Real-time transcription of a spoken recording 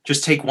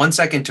Just take 1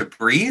 second to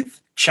breathe,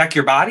 check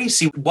your body,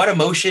 see what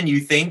emotion you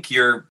think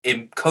you're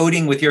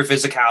encoding with your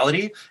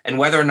physicality, and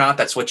whether or not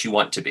that's what you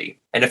want to be.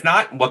 And if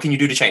not, what can you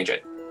do to change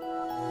it?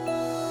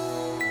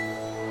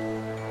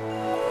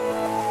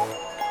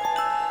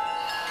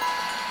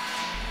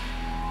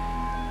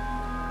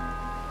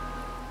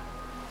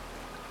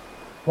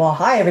 Well,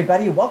 hi,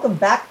 everybody. Welcome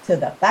back to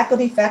the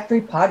Faculty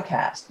Factory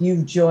podcast.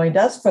 You've joined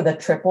us for the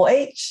Triple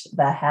H,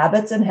 the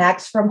Habits and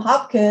Hacks from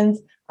Hopkins.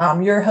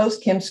 I'm your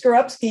host, Kim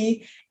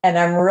Skorupski, and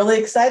I'm really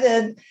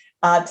excited.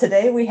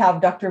 Today, we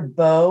have Dr.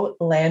 Bo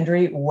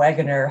Landry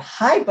Wegener.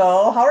 Hi,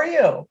 Bo. How are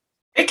you?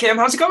 Hey, Kim.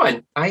 How's it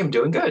going? I am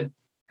doing good.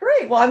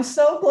 Great. Well, I'm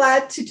so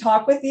glad to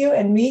talk with you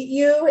and meet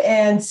you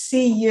and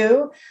see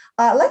you.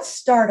 Let's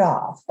start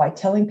off by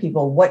telling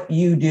people what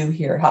you do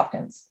here at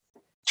Hopkins.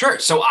 Sure.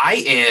 So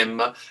I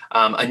am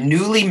a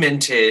newly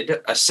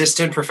minted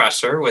assistant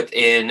professor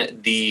within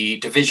the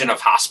Division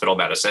of Hospital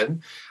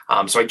Medicine.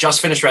 So I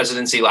just finished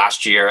residency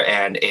last year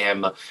and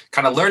am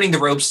kind of learning the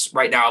ropes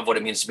right now of what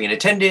it means to be an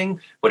attending,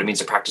 what it means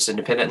to practice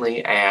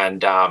independently, and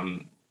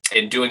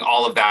doing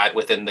all of that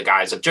within the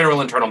guise of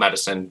general internal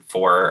medicine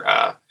for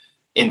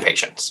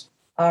inpatients.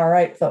 All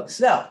right, folks.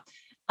 So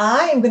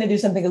I am going to do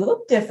something a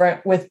little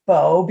different with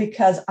Bo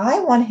because I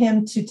want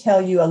him to tell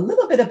you a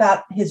little bit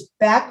about his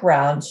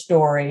background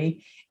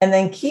story and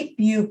then keep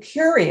you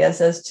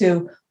curious as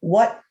to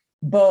what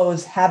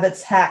Bo's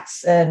habits,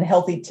 hacks, and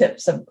healthy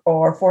tips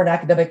for an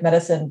academic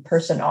medicine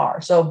person are.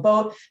 So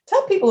Bo,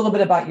 tell people a little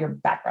bit about your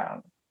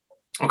background.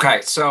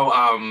 Okay. So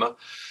I'm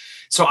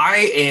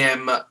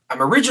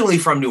originally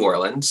from New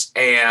Orleans,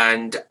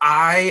 and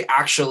I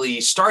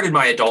actually started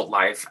my adult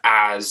life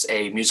as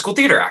a musical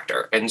theater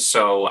actor. And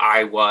so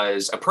I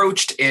was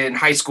approached in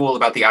high school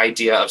about the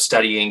idea of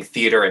studying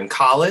theater in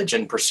college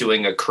and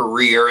pursuing a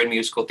career in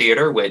musical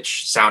theater,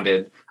 which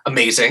sounded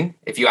amazing.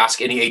 If you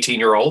ask any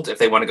 18-year-old if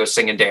they want to go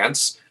sing and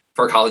dance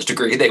for a college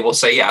degree, they will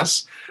say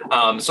yes.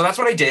 So that's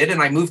what I did.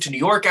 And I moved to New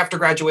York after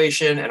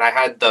graduation, and I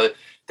had the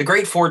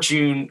great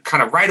fortune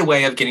kind of right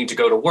away of getting to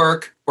go to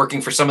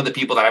working for some of the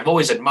people that I've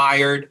always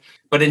admired.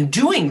 But in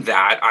doing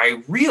that,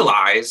 I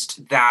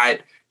realized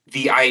that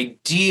the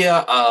idea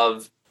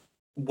of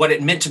what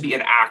it meant to be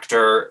an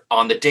actor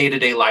on the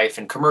day-to-day life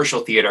in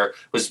commercial theater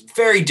was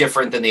very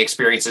different than the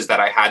experiences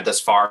that I had thus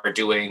far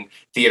doing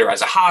theater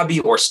as a hobby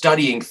or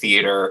studying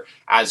theater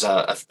as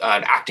an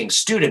acting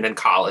student in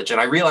college.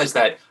 And I realized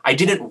that I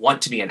didn't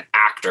want to be an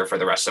actor for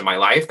the rest of my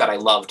life, that I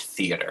loved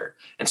theater.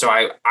 And so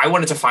I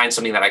wanted to find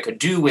something that I could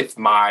do with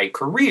my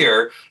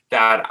career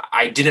that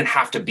I didn't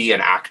have to be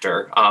an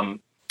actor.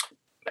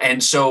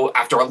 And so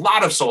after a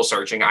lot of soul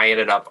searching, I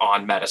ended up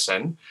on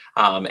medicine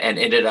and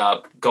ended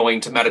up going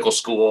to medical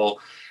school,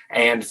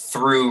 and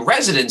through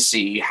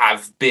residency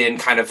have been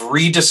kind of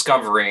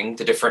rediscovering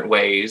the different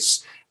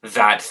ways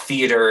that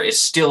theater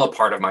is still a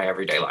part of my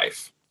everyday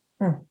life.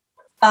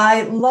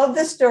 I love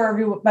this story,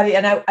 everybody.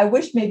 And I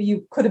wish maybe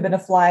you could have been a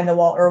fly on the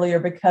wall earlier,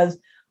 because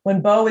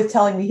when Bo was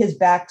telling me his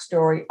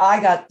backstory,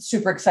 I got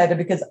super excited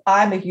because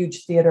I'm a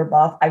huge theater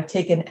buff. I've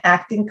taken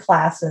acting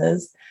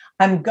classes.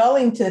 I'm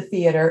going to the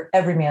theater,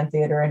 Everyman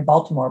Theater in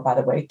Baltimore, by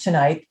the way,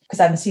 tonight, because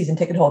I'm a season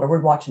ticket holder. We're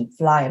watching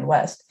Flying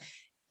West.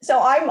 So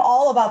I'm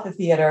all about the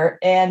theater,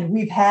 and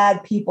we've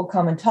had people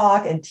come and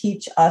talk and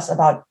teach us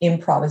about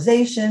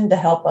improvisation to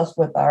help us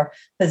with our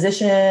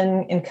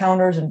physician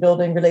encounters and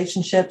building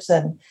relationships.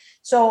 And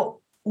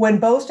so when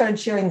Bo started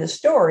sharing this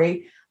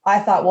story, I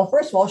thought, well,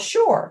 first of all,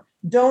 sure.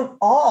 Don't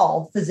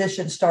all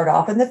physicians start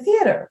off in the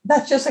theater?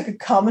 That's just like a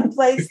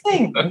commonplace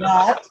thing,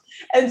 not?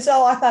 And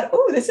so I thought,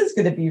 oh, this is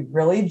going to be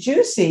really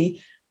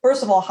juicy.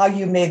 First of all, how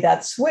you made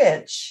that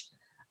switch.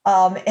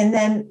 And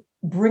then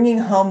bringing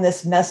home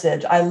this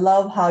message. I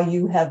love how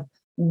you have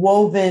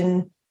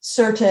woven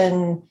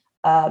certain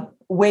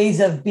ways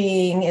of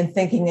being and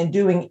thinking and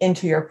doing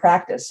into your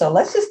practice. So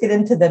let's just get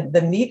into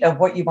the meat of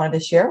what you wanted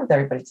to share with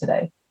everybody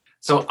today.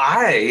 So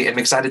I am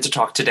excited to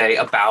talk today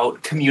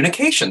about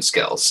communication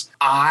skills.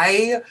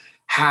 I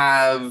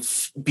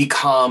have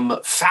become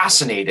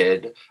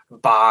fascinated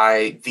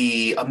by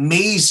the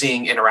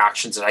amazing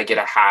interactions that I get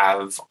to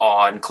have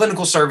on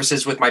clinical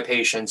services with my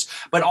patients,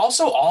 but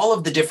also all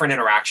of the different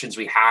interactions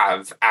we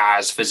have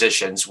as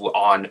physicians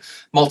on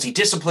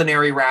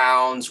multidisciplinary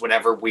rounds,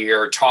 whenever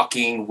we're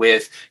talking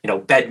with,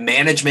 bed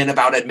management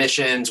about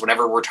admissions,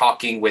 whenever we're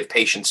talking with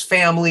patients'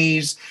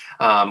 families,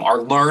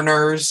 our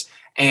learners.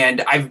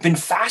 And I've been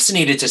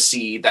fascinated to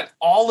see that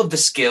all of the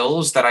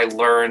skills that I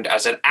learned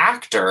as an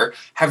actor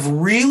have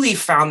really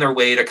found their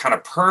way to kind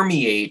of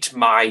permeate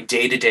my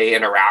day-to-day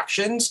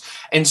interactions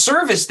and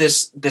serve as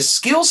this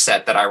skill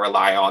set that I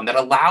rely on that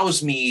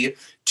allows me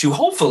to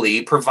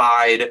hopefully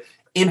provide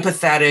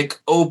empathetic,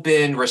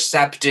 open,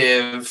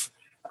 receptive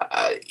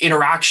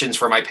interactions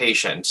for my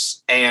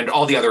patients and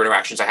all the other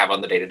interactions I have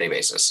on the day-to-day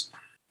basis.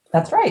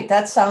 That's right.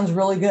 That sounds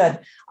really good.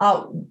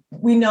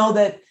 We know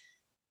that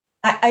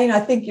I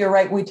think you're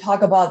right. We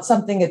talk about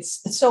something, it's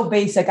so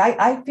basic.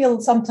 I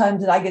feel sometimes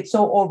that I get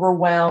so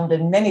overwhelmed,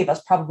 and many of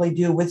us probably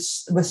do, with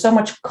so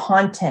much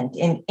content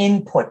and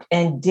input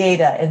and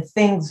data and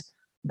things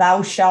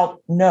thou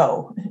shalt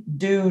know,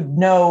 do,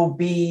 know,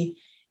 be.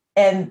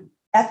 And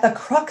at the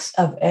crux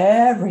of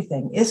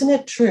everything, isn't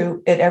it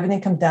true?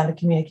 Everything comes down to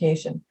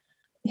communication.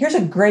 Here's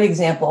a great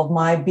example of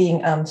my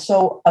being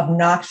so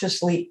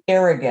obnoxiously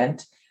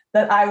arrogant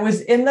that I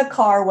was in the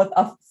car with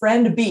a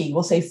friend B,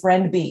 we'll say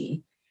friend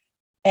B,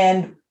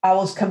 and I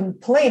was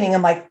complaining.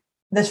 I'm like,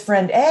 this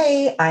friend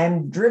A,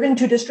 I'm driven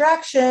to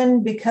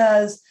distraction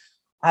because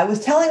I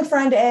was telling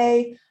friend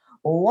A,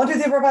 1, 2,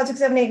 3, 4, 5, 6,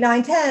 7, 8,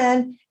 9,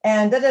 10,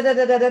 and da da da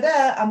da da da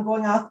da. I'm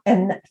going off,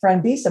 and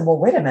friend B said, "Well,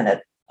 wait a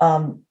minute.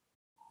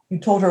 You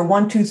told her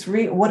 1, 2,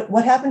 3.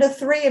 What happened to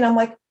 3?" And I'm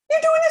like,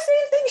 "You're doing the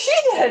same thing she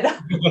did."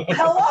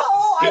 Hello,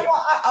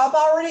 I'm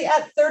already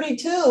at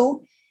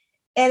 32,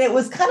 and it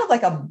was kind of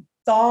like a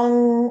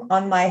thong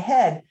on my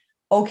head.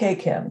 Okay,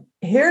 Kim,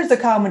 here's the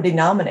common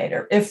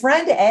denominator. If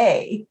friend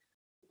A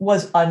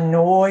was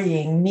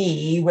annoying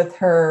me with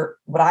her,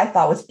 what I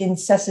thought was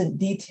incessant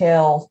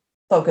detail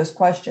focused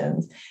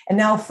questions, and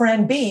now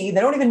friend B, they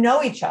don't even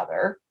know each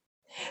other,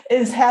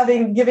 is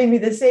giving me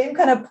the same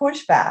kind of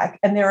pushback,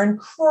 and they're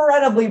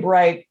incredibly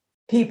bright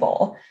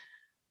people.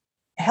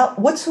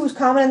 Who's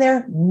common in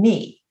there?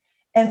 Me.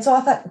 And so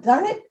I thought,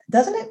 darn it,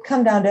 doesn't it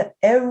come down to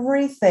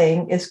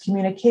everything is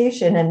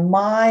communication, and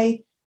my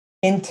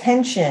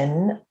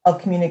intention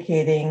of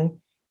communicating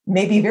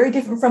may be very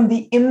different from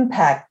the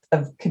impact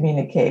of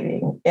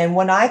communicating. And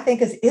when I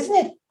think isn't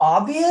it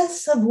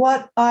obvious of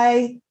what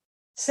I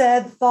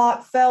said,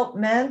 thought, felt,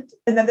 meant?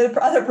 And then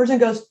the other person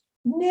goes,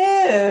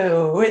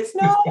 no, it's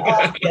not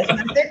obvious. And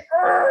I think,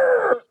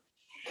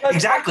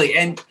 exactly.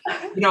 And,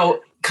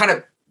 kind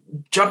of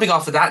jumping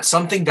off of that,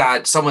 something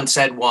that someone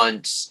said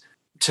once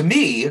to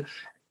me,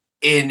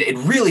 and it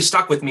really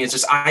stuck with me, is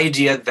this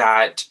idea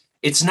that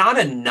it's not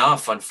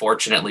enough,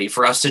 unfortunately,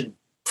 for us to,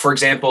 for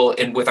example,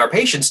 with our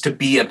patients, to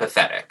be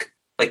empathetic.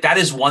 Like, that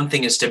is one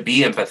thing, is to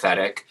be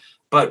empathetic,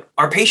 but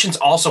our patients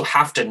also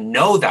have to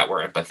know that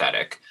we're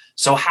empathetic.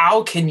 So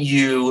how can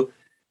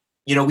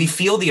we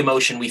feel the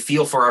emotion, we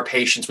feel for our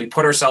patients, we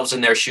put ourselves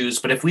in their shoes,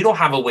 but if we don't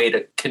have a way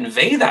to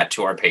convey that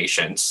to our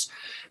patients,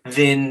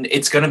 then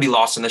it's going to be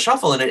lost in the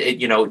shuffle.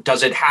 And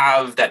does it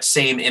have that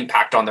same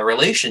impact on the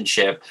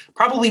relationship?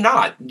 Probably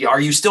not.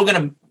 Are you still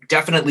going to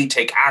definitely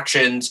take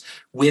actions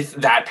with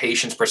that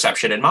patient's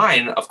perception in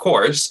mind? Of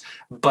course,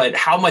 but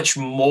how much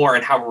more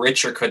and how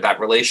richer could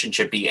that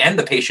relationship be and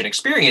the patient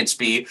experience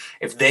be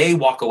if they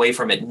walk away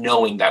from it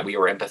knowing that we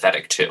were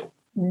empathetic too?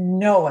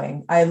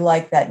 Knowing. I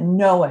like that,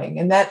 knowing.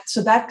 And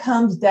that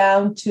comes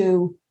down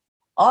to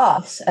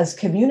us as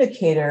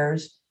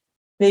communicators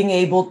being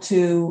able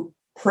to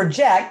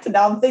project.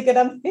 Now I'm thinking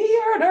of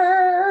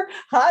theater.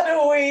 How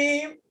do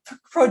we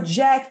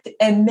project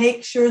and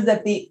make sure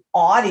that the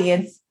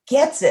audience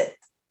gets it,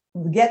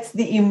 gets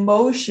the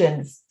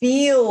emotion,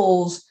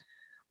 feels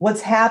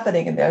what's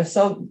happening in there?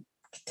 So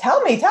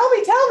tell me,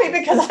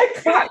 because I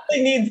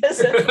clearly need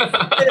this.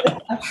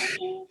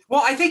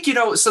 Well, I think,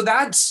 so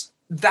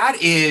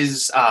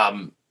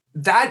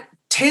that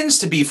tends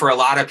to be, for a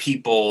lot of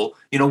people,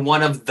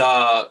 one of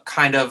the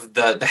kind of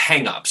the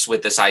hangups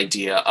with this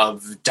idea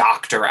of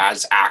doctor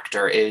as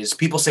actor is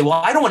people say, well,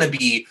 I don't want to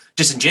be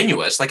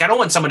disingenuous. Like, I don't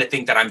want someone to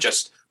think that I'm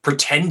just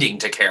pretending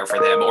to care for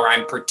them or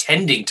I'm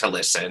pretending to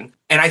listen.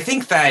 And I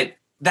think that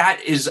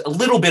is a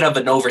little bit of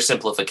an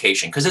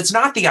oversimplification, because it's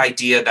not the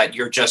idea that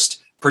you're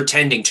just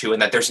pretending to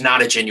and that there's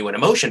not a genuine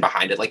emotion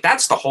behind it. Like,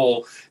 that's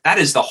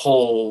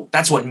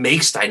what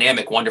makes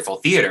dynamic, wonderful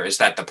theater, is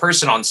that the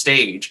person on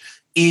stage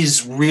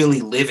is really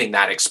living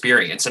that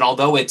experience. And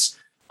although it's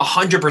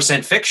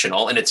 100%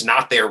 fictional and it's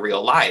not their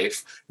real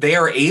life, they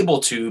are able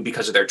to,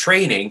 because of their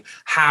training,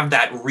 have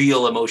that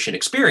real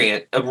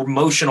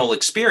emotional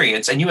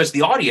experience. And you as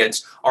the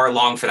audience are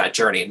along for that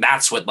journey. And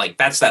that's that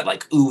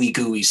ooey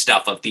gooey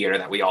stuff of theater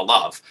that we all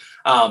love.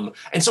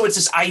 And so it's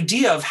this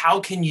idea of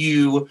how can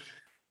you,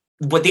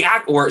 what the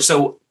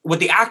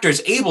actor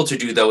is able to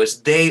do, though,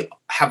 is they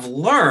have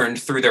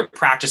learned through their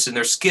practice and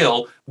their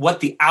skill what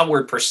the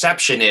outward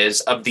perception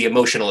is of the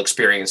emotional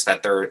experience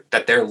that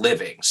they're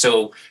living.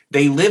 So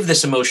they live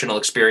this emotional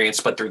experience,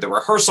 but through the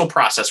rehearsal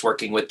process,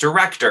 working with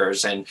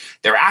directors and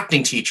their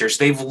acting teachers,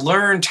 they've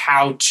learned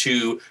how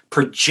to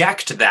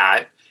project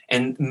that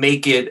and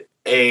make it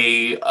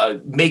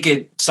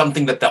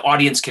something that the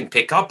audience can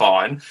pick up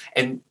on.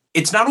 And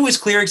it's not always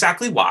clear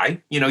exactly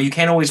why. You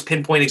can't always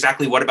pinpoint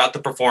exactly what about the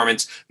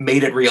performance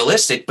made it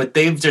realistic, but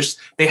they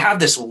have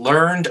this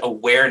learned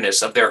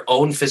awareness of their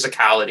own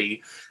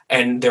physicality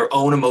and their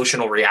own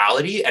emotional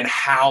reality and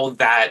how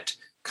that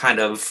kind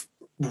of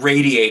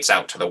radiates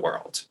out to the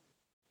world.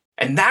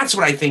 And that's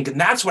what I think,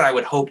 and that's what I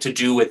would hope to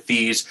do with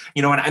these,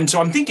 and so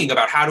I'm thinking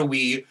about how do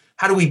we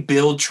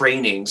build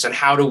trainings and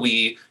how do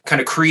we kind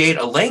of create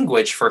a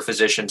language for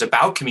physicians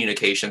about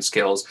communication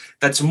skills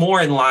that's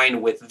more in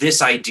line with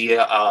this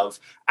idea of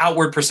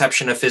outward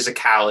perception of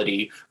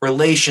physicality,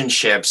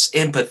 relationships,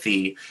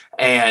 empathy.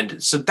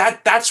 And so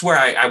that's where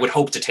I would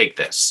hope to take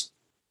this.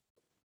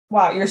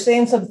 Wow, you're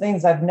saying some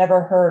things I've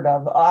never heard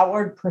of.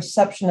 Outward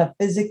perception of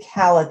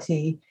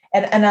physicality.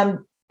 And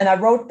and I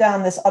wrote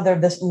down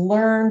this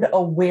learned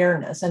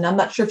awareness, and I'm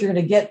not sure if you're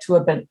going to get to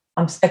it, but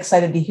I'm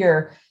excited to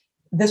hear.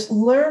 This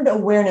learned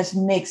awareness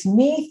makes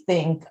me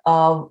think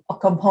of a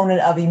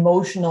component of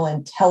emotional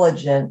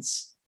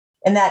intelligence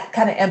and that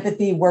kind of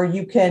empathy where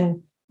you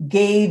can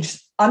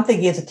gauge. I'm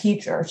thinking as a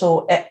teacher,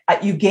 so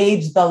you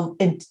gauge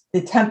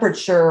the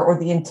temperature or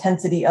the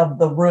intensity of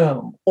the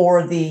room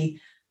or the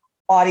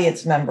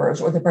audience members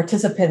or the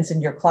participants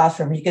in your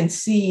classroom. You can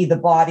see the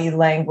body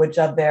language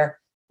of they're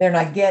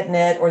not getting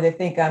it, or they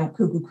think I'm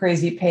cuckoo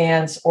crazy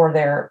pants, or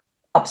they're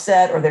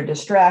upset, or they're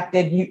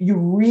distracted. You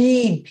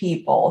read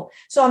people.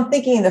 So I'm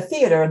thinking in the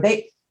theater,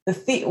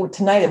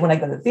 tonight when I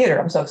go to the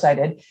theater, I'm so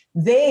excited.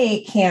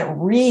 They can't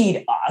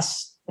read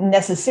us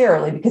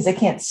necessarily because they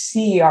can't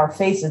see our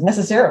faces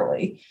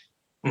necessarily.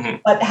 Mm-hmm.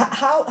 But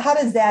how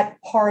does that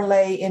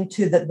parlay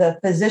into the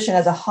physician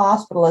as a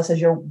hospitalist,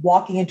 as you're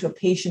walking into a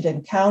patient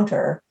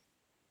encounter?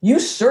 You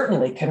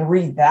certainly can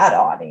read that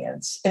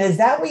audience. And is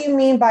that what you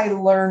mean by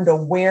learned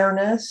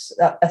awareness,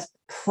 a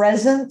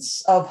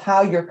presence of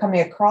how you're coming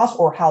across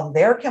or how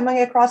they're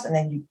coming across, and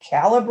then you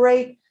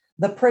calibrate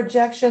the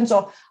projection?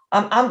 So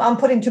I'm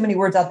putting too many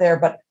words out there,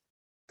 but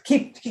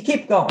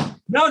keep going.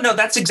 No,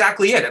 that's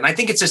exactly it. And I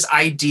think it's this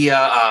idea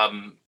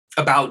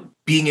about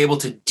being able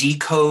to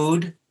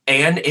decode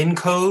and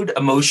encode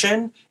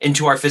emotion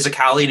into our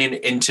physicality and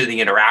into the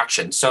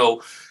interaction.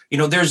 So,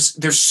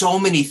 there's so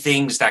many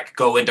things that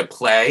go into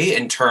play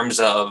in terms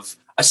of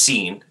a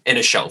scene in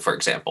a show, for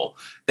example.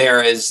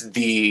 There is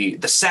the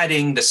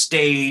setting, the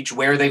stage,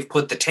 where they've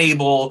put the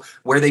table,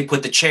 where they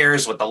put the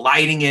chairs, what the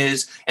lighting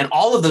is, and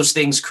all of those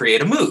things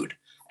create a mood.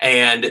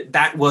 And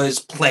that was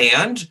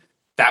planned.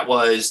 There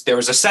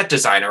was a set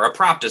designer, a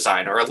prop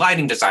designer, a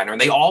lighting designer, and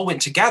they all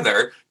went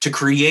together to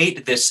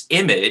create this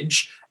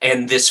image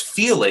and this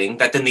feeling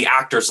that then the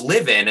actors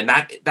live in, and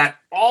that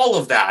all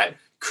of that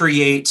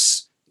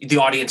creates the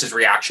audience's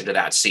reaction to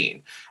that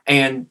scene.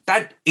 And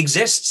that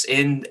exists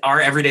in our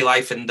everyday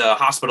life in the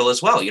hospital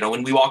as well.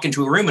 When we walk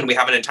into a room and we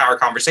have an entire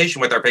conversation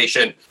with our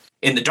patient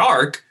in the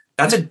dark,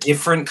 that's a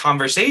different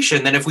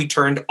conversation than if we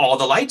turned all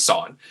the lights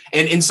on.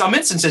 And in some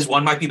instances,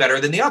 one might be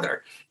better than the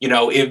other.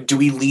 Do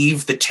we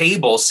leave the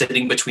table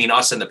sitting between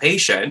us and the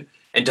patient?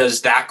 And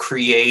does that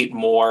create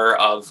more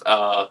of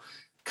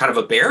kind of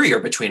a barrier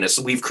between us?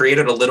 We've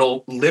created a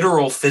little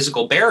literal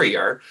physical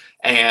barrier.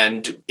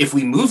 And if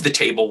we move the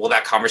table, will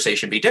that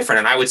conversation be different?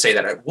 And I would say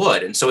that it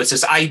would. And so it's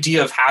this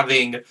idea of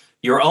having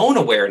your own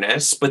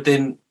awareness, but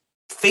then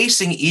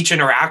facing each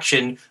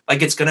interaction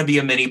like it's going to be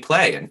a mini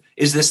play. And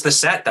is this the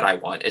set that I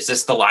want? Is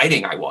this the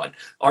lighting I want?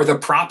 Are the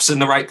props in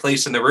the right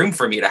place in the room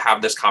for me to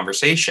have this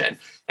conversation?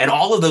 And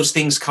all of those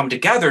things come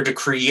together to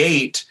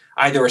create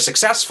either a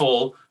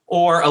successful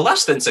or a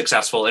less than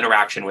successful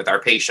interaction with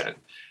our patient.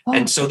 Oh.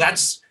 And so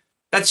that's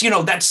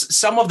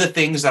some of the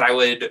things that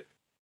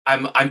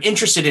I'm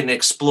interested in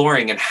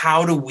exploring. And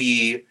how do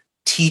we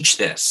teach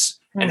this?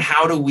 Mm. And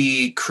how do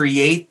we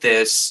create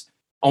this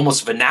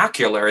almost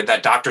vernacular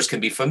that doctors can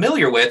be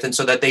familiar with, and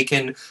so that they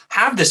can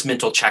have this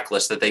mental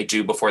checklist that they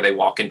do before they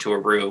walk into a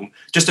room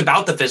just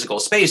about the physical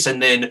space,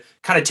 and then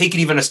kind of take it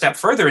even a step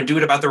further and do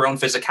it about their own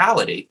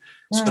physicality.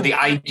 Mm. So the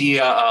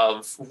idea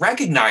of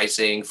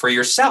recognizing for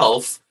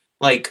yourself,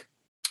 like,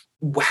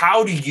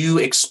 how do you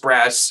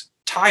express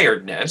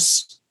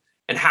tiredness,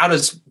 and how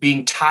does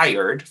being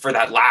tired for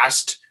that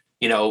last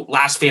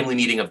family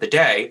meeting of the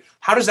day,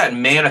 how does that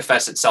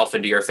manifest itself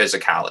into your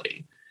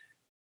physicality?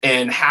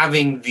 And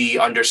having the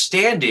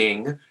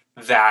understanding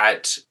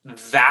that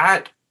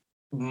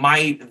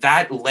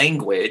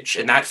language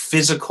and that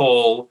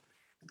physical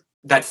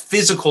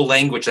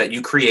language that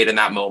you create in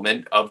that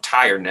moment of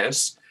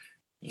tiredness,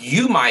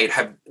 you might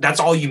have, that's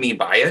all you mean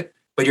by it,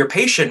 but your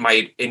patient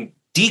might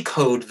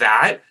decode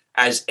that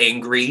as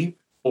angry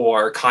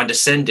or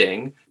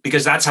condescending,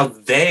 because that's how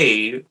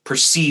they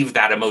perceive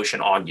that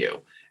emotion on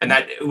you. And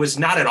that it was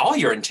not at all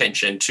your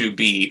intention to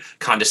be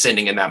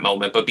condescending in that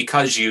moment, but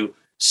because you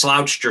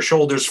slouched your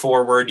shoulders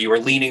forward, you were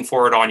leaning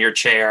forward on your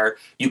chair,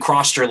 you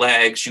crossed your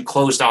legs, you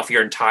closed off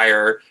your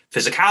entire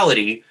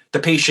physicality, the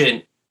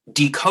patient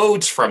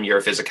decodes from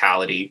your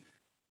physicality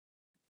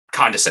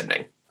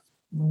condescending.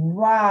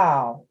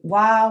 Wow.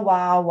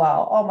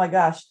 Oh my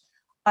gosh.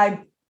 I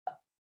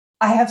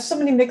have so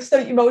many mixed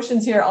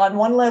emotions here. On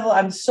one level,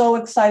 I'm so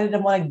excited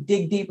and want to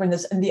dig deeper in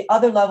this. And the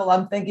other level,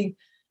 I'm thinking,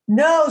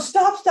 no,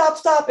 stop.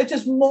 It's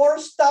just more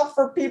stuff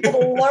for people to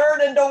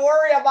learn and to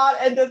worry about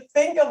and to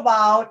think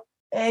about.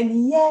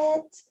 And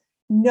yet,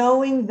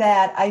 knowing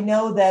that, I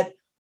know that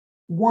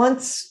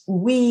once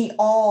we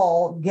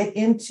all get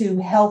into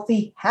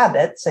healthy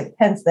habits, like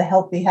hence the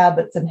healthy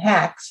habits and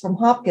hacks from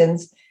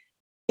Hopkins,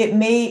 it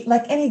may,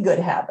 like any good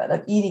habit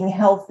of eating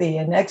healthy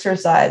and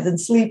exercise and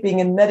sleeping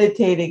and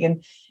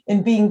meditating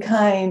and being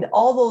kind,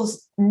 all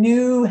those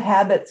new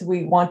habits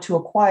we want to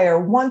acquire,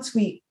 once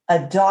we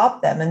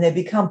adopt them and they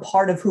become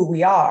part of who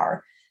we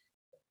are,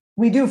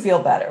 we do feel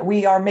better.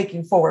 We are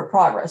making forward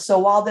progress. So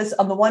while this,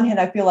 on the one hand,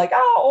 I feel like,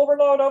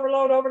 overload,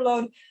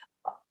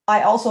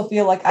 I also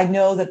feel like I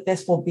know that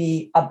this will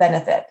be a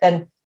benefit.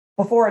 And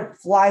before it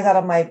flies out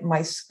of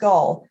my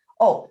skull,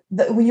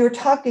 When you were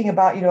talking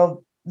about,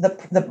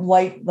 the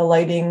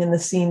lighting and the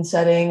scene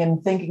setting,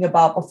 and thinking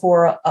about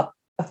before a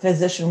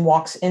physician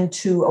walks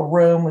into a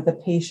room with a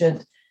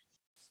patient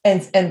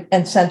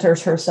and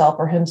centers herself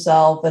or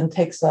himself and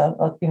takes am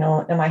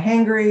I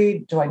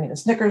hangry? Do I need a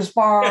Snickers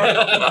bar?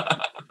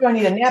 Do I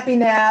need a nappy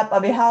nap? I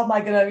mean, how am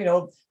I going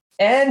to,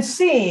 end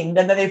scene?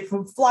 And then they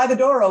fly the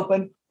door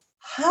open.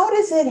 How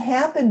does it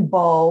happen,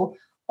 Bo,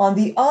 on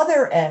the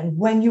other end,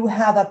 when you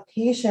have a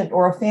patient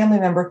or a family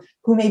member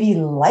who maybe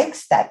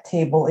likes that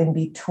table in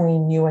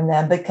between you and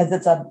them because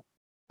it's a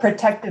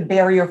protective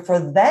barrier for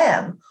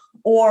them,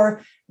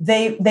 or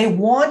they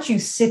want you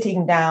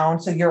sitting down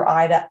so you're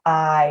eye to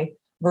eye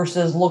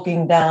versus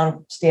looking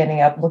down,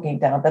 standing up, looking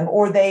down at them,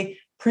 or they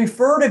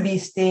prefer to be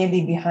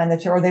standing behind the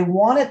chair, or they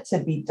want it to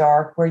be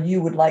dark where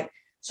you would like.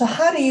 So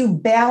how do you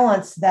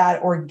balance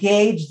that or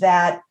gauge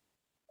that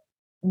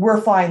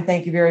we're fine,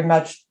 thank you very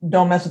much,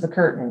 don't mess with the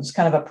curtains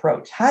kind of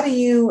approach? How do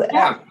you,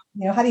 how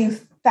do you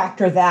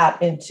factor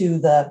that into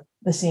the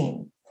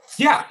scene?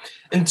 Yeah.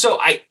 And so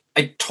I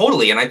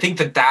totally, and I think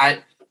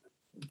that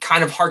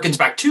kind of harkens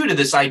back to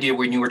this idea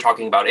when you were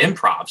talking about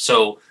improv.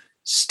 So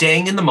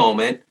staying in the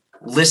moment,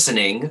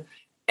 listening,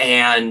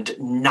 and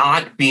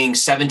not being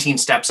 17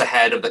 steps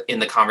ahead in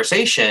the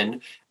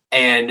conversation,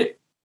 and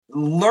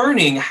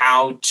learning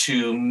how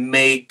to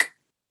make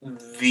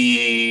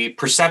the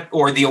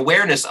the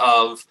awareness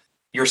of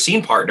your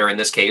scene partner, in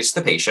this case,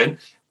 the patient,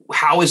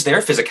 how is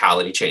their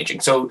physicality changing?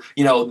 So,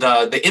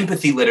 the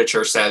empathy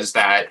literature says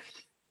that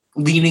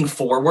leaning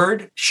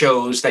forward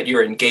shows that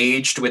you're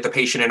engaged with the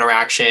patient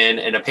interaction,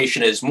 and a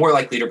patient is more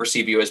likely to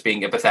perceive you as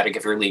being empathetic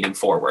if you're leaning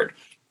forward.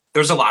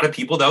 There's a lot of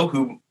people, though,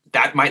 who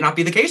that might not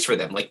be the case for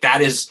them. Like, that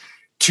is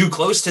too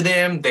close to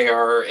them. They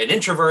are an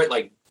introvert,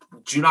 like,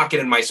 do not get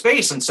in my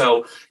space. And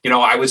so,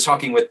 I was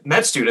talking with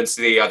med students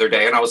the other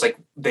day, and I was like,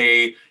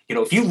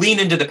 if you lean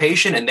into the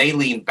patient and they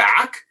lean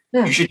back,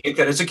 you should take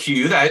that as a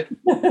cue that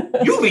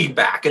you lean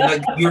back, and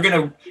that you're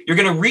going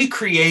to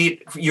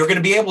recreate, you're going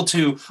to be able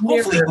to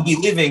hopefully be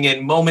living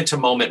in moment to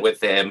moment with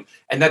them.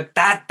 And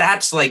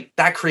that's like,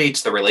 that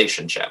creates the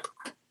relationship.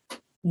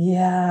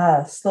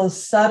 Yes.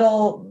 Those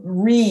subtle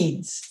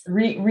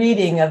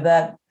reading of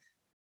that.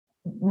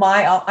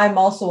 I'm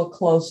also a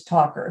close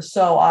talker.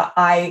 So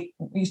I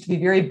used to be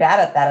very bad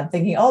at that. I'm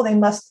thinking, they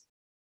must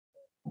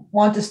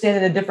want to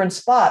stand in a different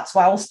spot. So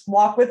I will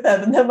walk with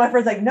them. And then my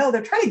friend's like, no,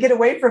 they're trying to get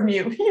away from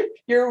you.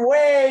 You're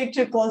way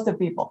too close to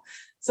people.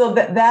 So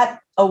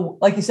that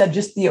like you said,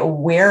 just the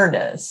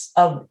awareness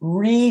of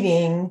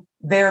reading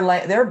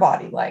their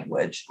body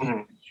language.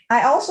 Mm-hmm.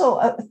 I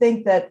also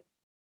think that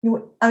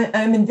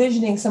I'm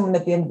envisioning someone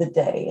at the end of the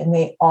day, and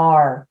they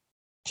are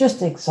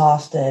just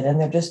exhausted, and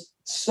they're just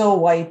so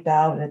wiped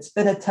out, and it's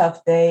been a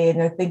tough day, and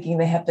they're thinking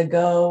they have to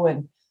go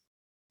and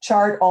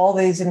chart all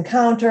these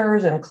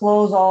encounters and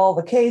close all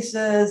the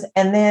cases,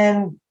 and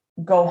then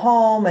go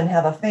home and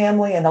have a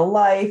family and a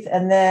life,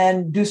 and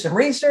then do some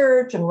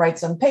research and write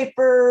some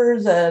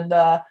papers and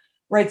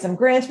write some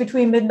grants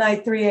between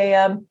midnight, 3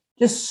 a.m.,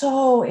 just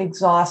so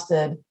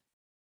exhausted.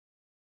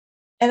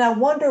 And I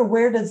wonder,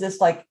 where does this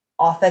like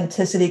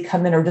authenticity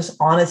come in, or just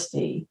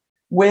honesty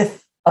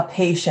with a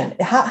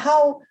patient?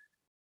 How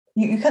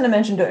you kind of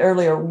mentioned it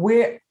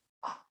earlier,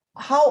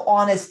 how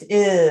honest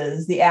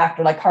is the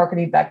actor, like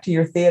harkening back to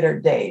your theater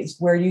days,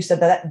 where you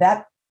said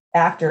that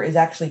actor is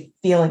actually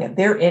feeling it.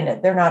 They're in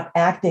it. They're not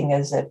acting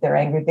as if they're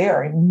angry. They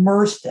are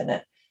immersed in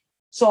it.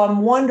 So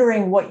I'm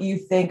wondering what you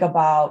think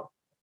about,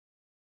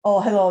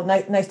 hello,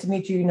 nice to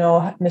meet you,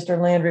 Mr.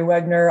 Landry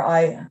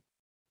Wegner.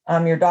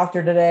 I'm your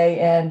doctor today,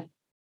 and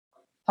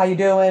how you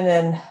doing?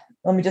 And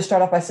let me just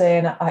start off by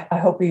saying, I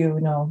hope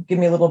you give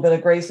me a little bit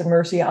of grace and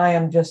mercy.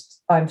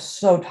 I'm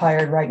so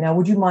tired right now.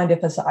 Would you mind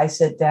if I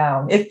sit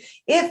down?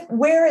 If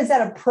where is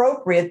that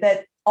appropriate,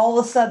 that all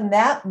of a sudden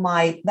that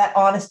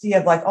honesty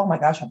of like, oh my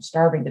gosh, I'm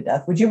starving to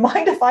death. Would you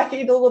mind if I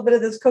eat a little bit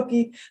of this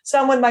cookie?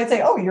 Someone might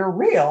say, oh, you're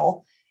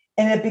real.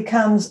 And it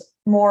becomes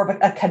more of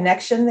a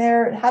connection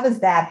there. How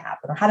does that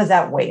happen? Or how does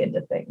that weigh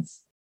into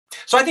things?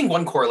 So I think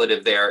one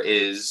correlative there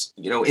is,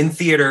 in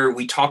theater,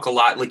 we talk a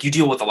lot, like you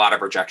deal with a lot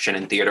of rejection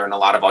in theater and a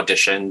lot of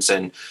auditions.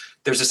 And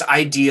there's this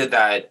idea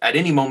that at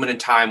any moment in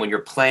time when you're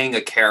playing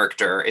a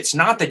character, it's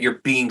not that you're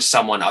being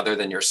someone other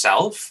than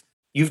yourself.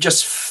 You've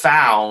just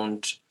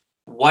found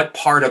what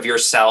part of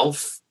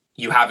yourself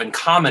you have in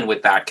common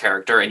with that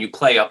character, and you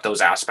play up those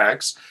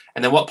aspects.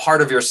 And then what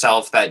part of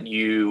yourself that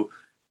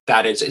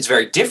is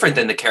very different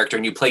than the character,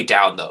 and you play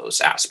down those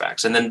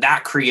aspects. And then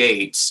that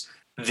creates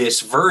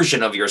this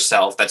version of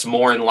yourself that's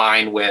more in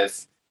line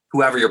with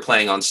whoever you're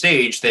playing on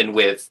stage than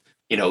with,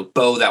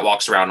 Bo that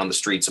walks around on the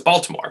streets of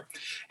Baltimore.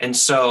 And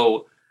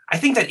so I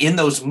think that in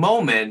those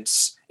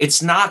moments,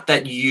 it's not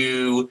that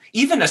you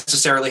even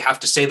necessarily have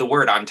to say the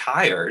word "I'm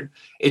tired."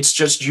 It's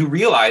just you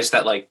realize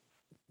that like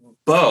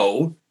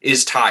Bo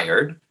is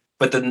tired,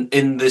 but then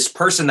in this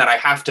person that I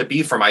have to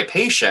be for my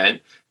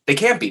patient, they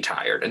can't be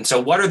tired. And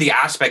so what are the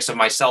aspects of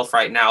myself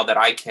right now that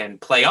I can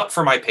play up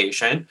for my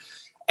patient,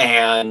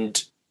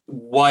 and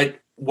what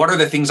what are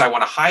the things I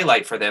want to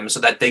highlight for them so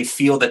that they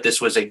feel that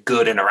this was a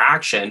good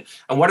interaction?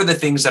 And what are the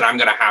things that I'm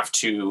going to have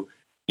to,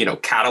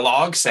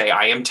 catalog, say,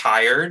 I am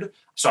tired,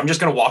 so I'm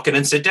just going to walk in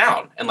and sit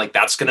down. And like,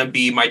 that's going to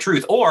be my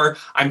truth. Or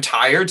I'm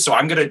tired, so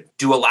I'm going to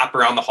do a lap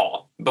around the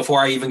hall.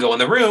 Before I even go in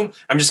the room,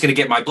 I'm just going to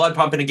get my blood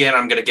pumping again.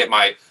 I'm going to get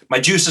my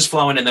juices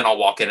flowing, and then I'll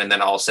walk in and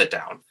then I'll sit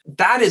down.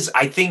 That is,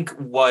 I think,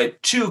 what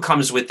too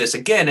comes with this.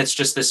 Again, it's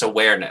just this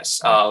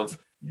awareness of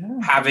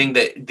having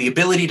the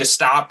ability to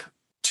stop,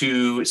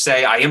 to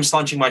say, I am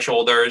slouching my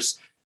shoulders.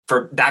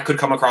 For that could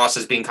come across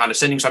as being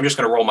condescending, so I'm just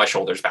going to roll my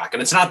shoulders back.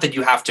 And it's not that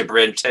you have to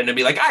pretend to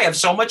be like, I have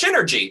so much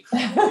energy.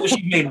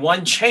 You've made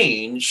one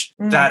change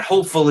that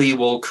hopefully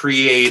will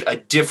create a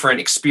different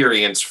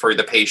experience for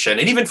the patient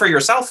and even for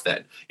yourself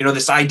then.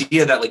 This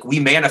idea that like we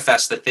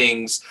manifest the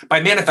things, by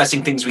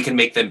manifesting things, we can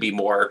make them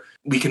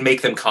we can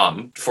make them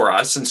come for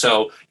us. And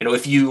so,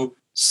 if you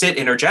sit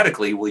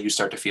energetically, will you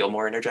start to feel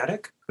more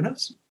energetic? Who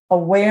knows?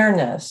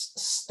 Awareness,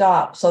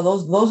 stop. So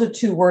those are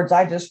two words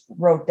I just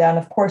wrote down.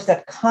 Of course,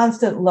 that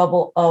constant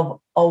level of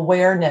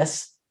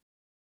awareness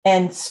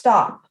and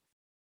stop,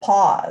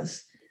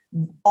 pause.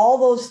 All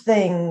those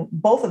things,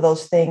 both of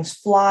those things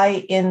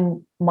fly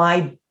against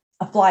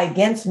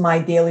my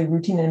daily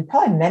routine, and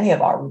probably many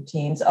of our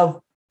routines of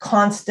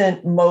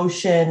constant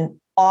motion,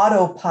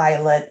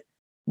 autopilot,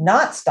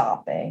 not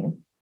stopping,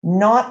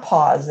 not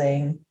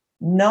pausing,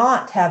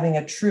 not having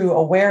a true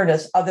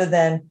awareness other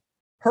than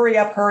hurry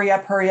up,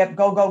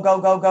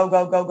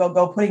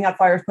 go, putting out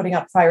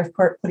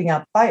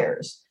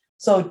fires.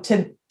 So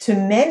to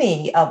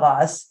many of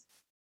us,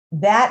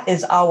 that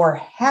is our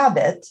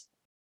habit.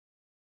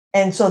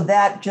 And so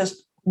that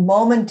just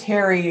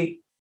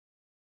momentary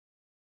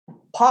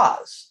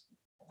pause,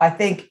 I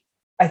think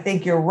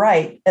you're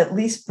right, at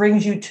least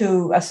brings you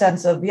to a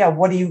sense of,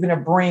 what are you going to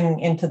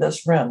bring into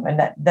this room? And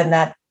that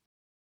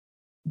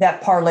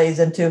parlays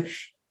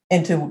into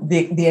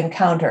the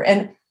encounter.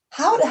 And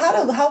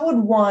how would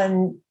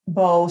one,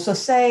 Bo? So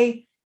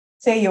say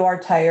you are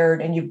tired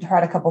and you've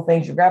tried a couple of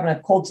things. You're grabbing a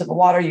cold sip of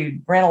water.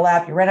 You ran a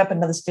lap. You ran up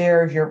into the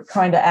stairs. You're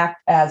trying to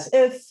act as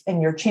if, and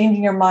you're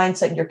changing your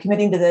mindset. And you're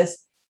committing to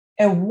this.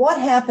 And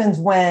what happens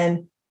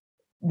when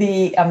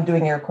I'm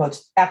doing air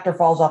quotes, actor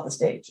falls off the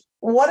stage?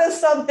 What if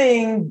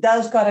something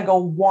does kind of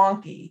go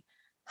wonky?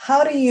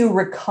 How do you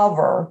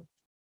recover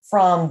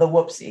from the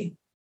whoopsie?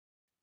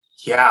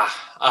 Yeah.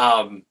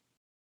 Oh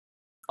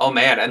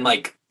man, and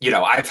like.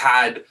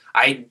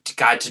 I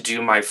got to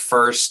do my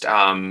first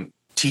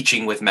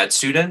teaching with med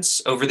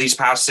students over these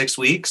past 6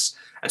 weeks.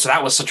 And so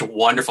that was such a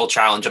wonderful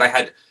challenge. And I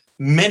had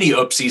many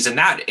oopsies in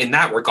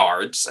that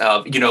regards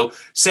of,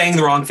 saying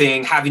the wrong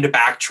thing, having to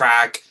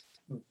backtrack,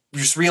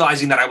 just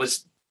realizing that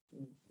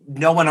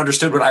no one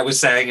understood what I was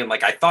saying. And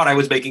like, I thought I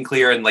was making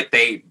clear, and like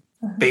they,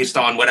 based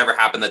on whatever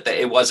happened, that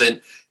it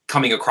wasn't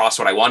coming across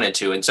what I wanted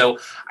to. And so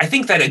I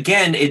think that,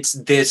 again, it's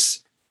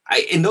this,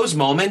 in those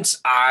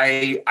moments,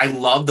 I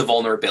love the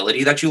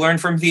vulnerability that you learn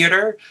from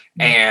theater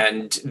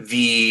and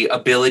the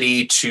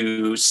ability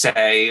to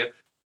say,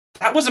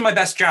 that wasn't my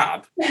best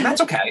job. And that's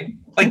okay.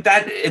 Like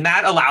that, and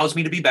that allows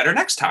me to be better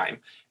next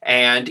time.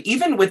 And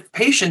even with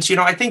patients,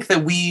 I think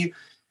that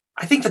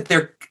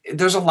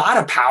there's a lot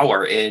of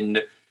power in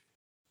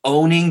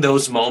owning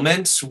those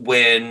moments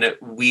when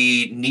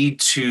we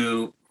need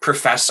to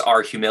profess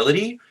our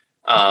humility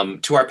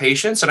to our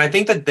patients. And I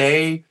think that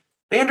they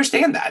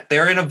understand that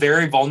they're in a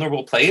very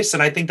vulnerable place.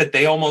 And I think that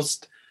they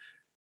almost,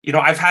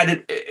 I've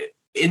had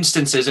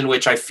instances in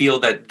which I feel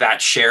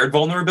that shared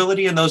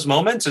vulnerability in those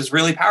moments is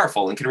really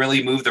powerful and can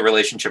really move the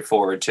relationship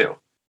forward too.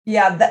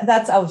 Yeah,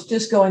 I was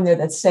just going there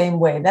that same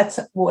way. That's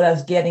what I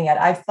was getting at.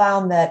 I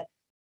found that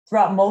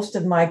throughout most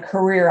of my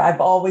career,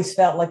 I've always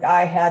felt like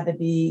I had to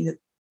be,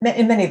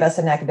 and many of us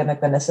in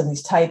academic medicine,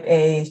 these type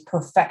A's,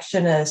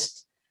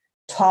 perfectionist,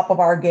 top of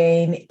our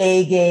game,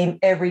 A game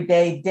every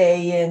day,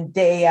 day in,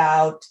 day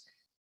out,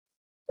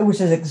 which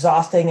is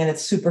exhausting and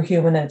it's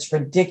superhuman and it's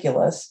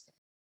ridiculous.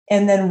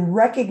 And then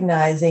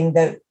recognizing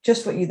that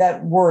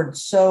that word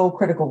so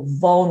critical,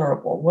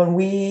 vulnerable, when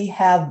we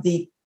have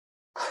the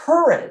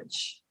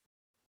courage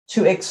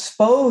to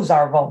expose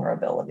our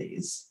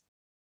vulnerabilities.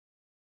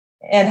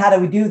 And how do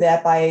we do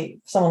that? By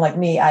someone like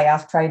me,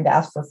 trying to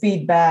ask for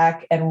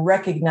feedback and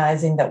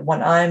recognizing that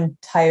when I'm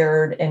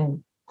tired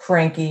and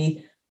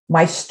cranky,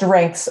 my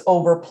strengths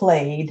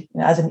overplayed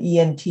as an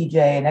ENTJ,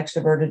 an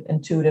extroverted,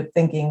 intuitive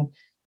thinking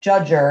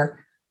judger,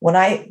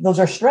 those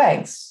are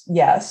strengths,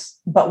 yes,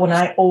 but when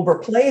I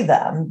overplay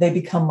them, they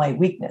become my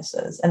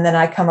weaknesses. And then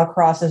I come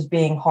across as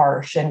being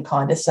harsh and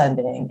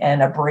condescending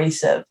and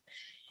abrasive.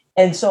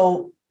 And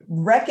so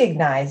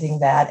recognizing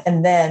that,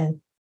 and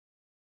then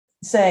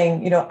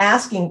saying,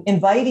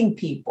 inviting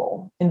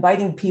people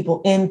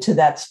into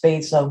that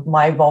space of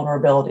my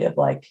vulnerability of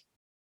like,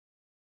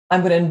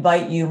 I'm going to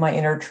invite you, my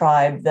inner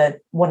tribe, that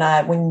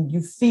when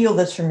you feel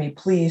this from me,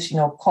 please,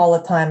 call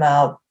a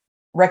timeout,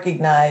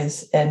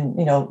 recognize, and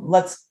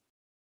let's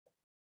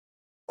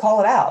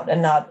call it out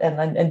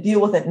and deal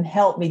with it and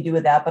help me do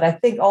that. But I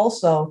think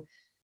also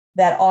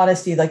that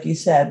honesty, like you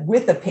said,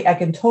 with I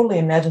can totally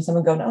imagine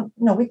someone go,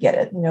 no, we get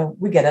it.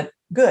 We get it.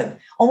 Good.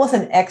 Almost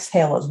an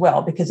exhale as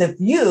well, because if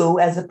you,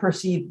 as a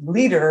perceived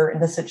leader in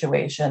the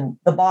situation,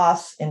 the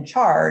boss in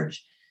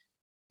charge,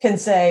 can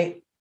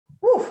say,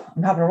 "Whew,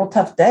 I'm having a real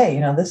tough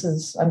day. I'm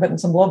getting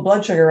some low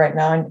blood sugar right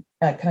now, and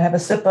can I have a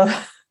sip of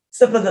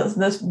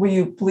this? Will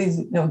you please,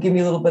 give me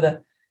a little bit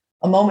of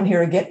a moment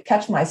here to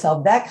catch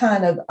myself?" That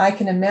kind of, I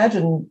can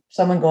imagine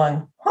someone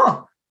going,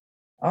 "Huh,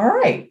 all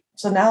right.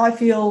 So now I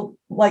feel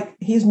like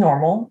he's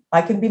normal.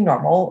 I can be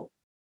normal.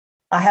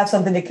 I have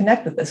something to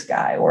connect with this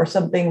guy," or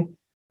something.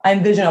 I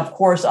envision, of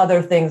course,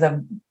 other things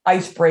of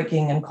ice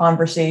breaking and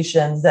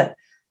conversations that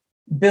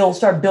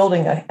start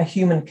building a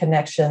human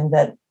connection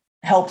that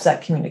helps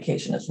that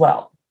communication as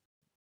well.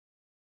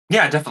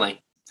 Yeah,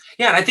 definitely.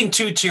 Yeah, and I think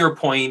too, to your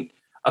point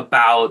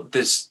about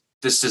this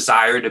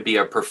desire to be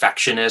a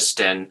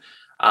perfectionist and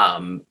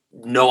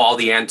know all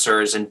the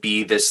answers and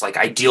be this like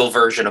ideal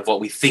version of what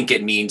we think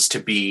it means to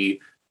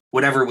be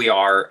whatever we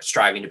are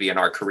striving to be in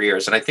our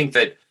careers. And I think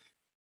that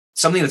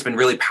something that's been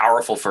really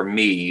powerful for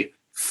me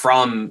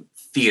from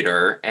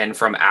theater and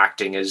from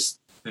acting is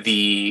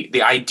the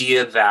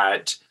idea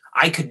that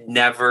I could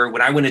never,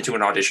 when I went into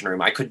an audition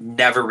room, I could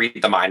never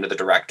read the mind of the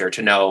director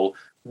to know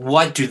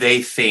what do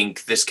they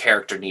think this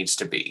character needs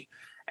to be.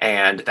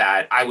 And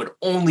that I would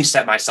only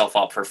set myself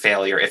up for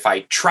failure if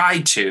I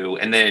tried to,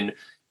 and then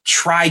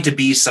tried to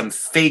be some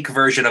fake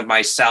version of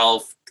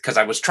myself because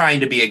I was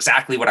trying to be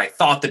exactly what I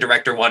thought the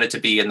director wanted to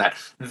be. And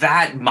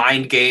that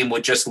mind game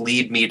would just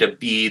lead me to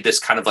be this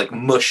kind of like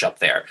mush up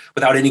there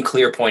without any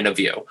clear point of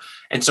view.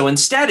 And so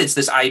instead, it's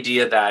this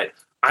idea that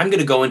I'm going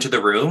to go into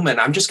the room and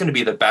I'm just going to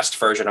be the best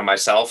version of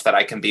myself that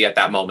I can be at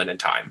that moment in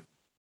time.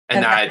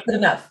 And that's good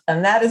enough.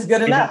 And that is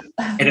good enough.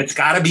 And it's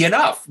got to be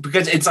enough,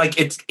 because it's like,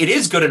 it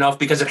is good enough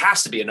because it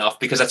has to be enough,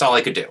 because that's all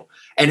I could do.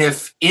 And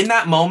if in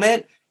that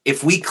moment,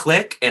 if we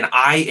click and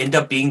I end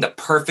up being the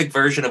perfect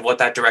version of what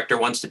that director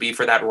wants to be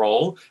for that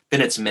role,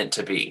 then it's meant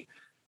to be.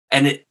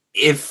 And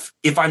if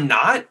I'm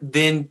not,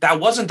 then that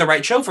wasn't the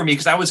right show for me,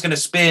 because I was going to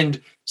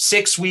spend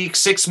 6 weeks,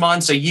 6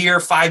 months, a year,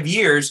 5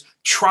 years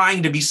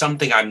trying to be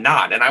something I'm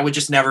not. And I would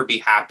just never be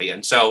happy.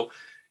 And so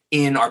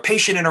in our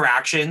patient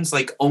interactions,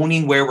 like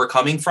owning where we're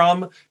coming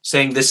from,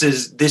 saying this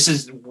is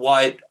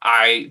the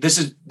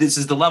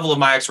level of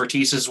my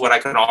expertise, is what I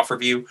can offer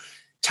you.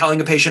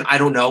 Telling a patient, I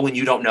don't know when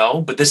you don't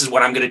know, but this is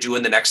what I'm going to do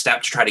in the next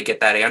step to try to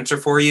get that answer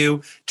for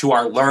you. To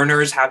our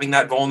learners, having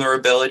that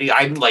vulnerability.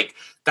 I'm like,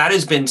 that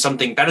has been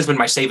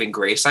my saving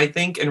grace, I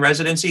think, in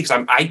residency,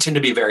 because I tend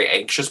to be a very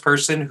anxious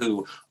person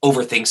who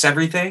overthinks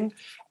everything.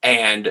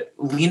 And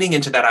leaning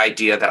into that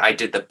idea that I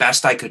did the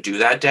best I could do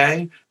that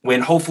day, when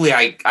hopefully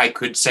I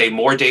could say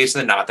more days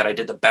than not that I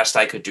did the best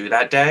I could do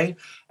that day,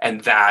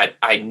 and that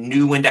I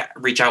knew when to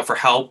reach out for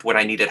help when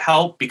I needed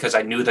help, because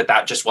I knew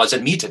that just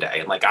wasn't me today.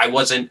 And like, I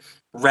wasn't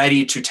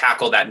ready to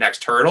tackle that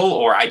next hurdle,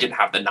 or I didn't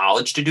have the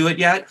knowledge to do it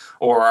yet,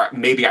 or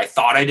maybe I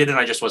thought I did and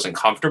I just wasn't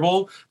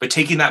comfortable. But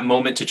taking that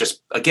moment to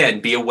just,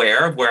 again, be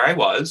aware of where I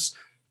was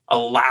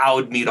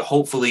allowed me to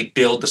hopefully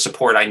build the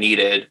support I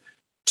needed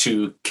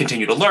to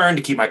continue to learn,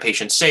 to keep my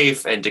patients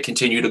safe, and to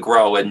continue to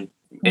grow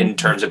in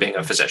terms of being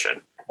a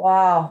physician.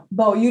 Wow.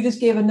 Bo, you just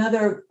gave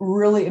another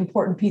really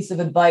important piece of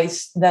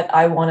advice that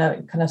I want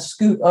to kind of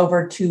scoot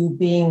over to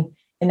being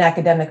in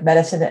academic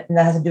medicine, and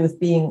that has to do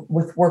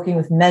with working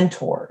with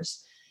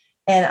mentors.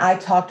 And I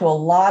talked to a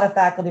lot of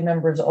faculty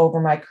members over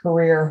my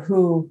career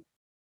who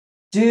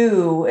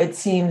it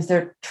seems,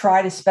 they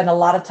try to spend a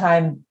lot of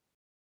time,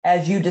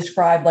 as you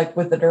described, like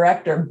with the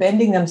director,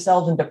 bending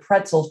themselves into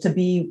pretzels to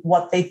be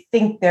what they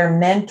think their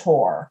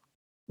mentor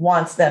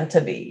wants them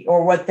to be,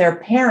 or what their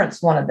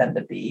parents wanted them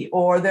to be,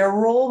 or their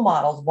role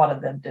models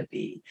wanted them to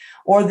be,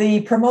 or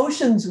the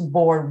promotions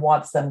board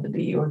wants them to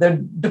be, or the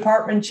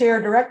department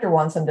chair director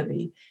wants them to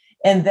be.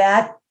 And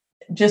that,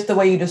 just the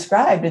way you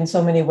described in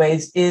so many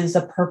ways, is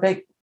a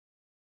perfect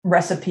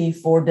recipe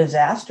for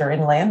disaster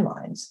in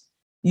landmines.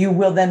 We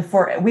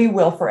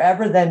will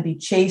forever then be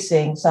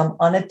chasing some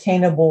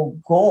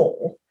unattainable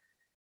goal,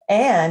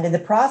 and in the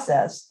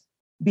process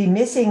be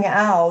missing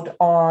out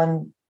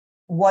on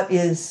what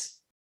is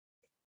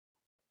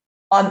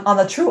on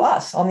the true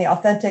us, on the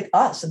authentic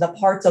us, the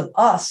parts of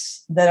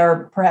us that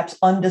are perhaps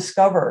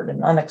undiscovered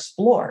and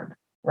unexplored,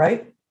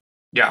 right?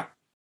 Yeah.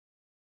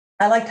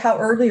 I liked how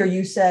earlier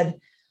you said,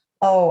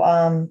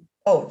 when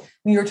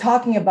you were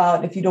talking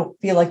about if you don't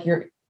feel like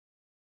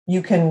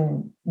you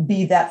can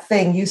be that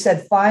thing, you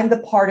said, find the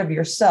part of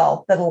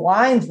yourself that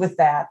aligns with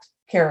that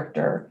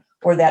character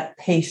or that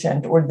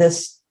patient or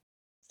this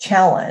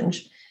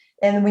challenge.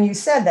 And when you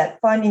said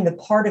that, finding the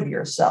part of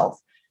yourself,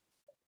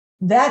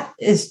 that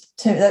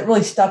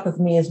really stuck with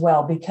me as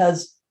well,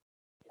 because,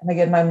 and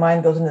again, my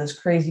mind goes into this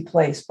crazy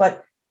place.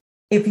 But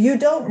if you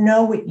don't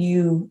know what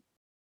you,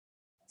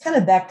 kind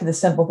of back to the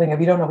simple thing of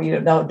you don't know what you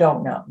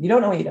don't know. You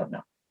don't know what you don't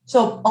know.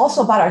 So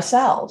also about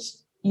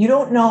ourselves, you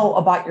don't know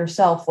about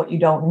yourself what you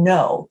don't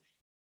know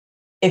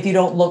if you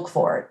don't look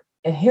for it.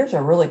 And here's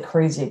a really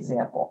crazy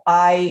example.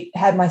 I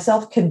had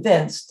myself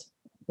convinced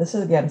this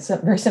is again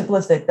very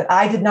simplistic, that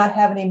I did not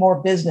have any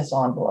more business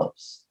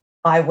envelopes.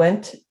 I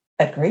went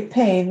at great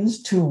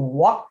pains to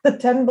walk the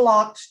 10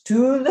 blocks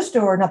to the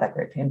store, not that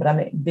great pain, but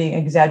I'm being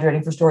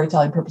exaggerating for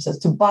storytelling purposes,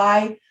 to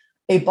buy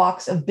a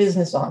box of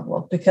business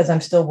envelopes because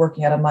I'm still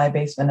working out of my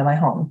basement in my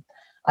home.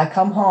 I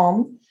come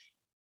home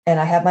and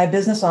I have my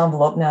business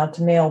envelope now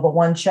to mail the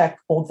one check,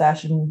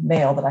 old-fashioned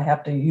mail that I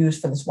have to use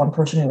for this one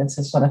person who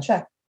insists on a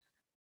check.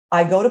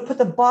 I go to put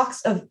the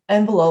box of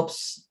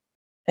envelopes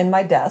in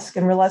my desk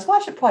and realize, well,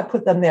 I should probably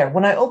put them there.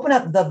 When I open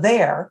up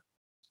there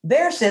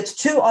sits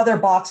two other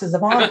boxes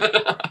of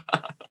envelopes.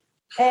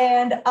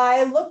 And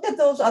I looked at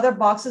those other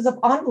boxes of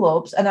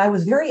envelopes and I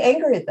was very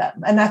angry at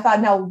them. And I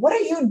thought, now, what are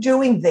you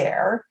doing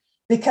there?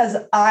 Because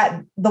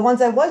the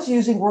ones I was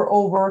using were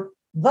over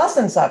thus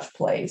and such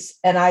place.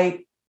 And I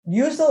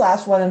used the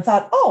last one and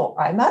thought, oh,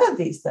 I'm out of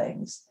these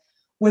things,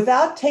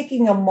 without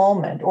taking a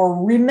moment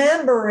or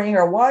remembering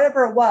or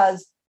whatever it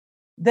was,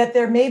 that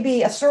there may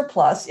be a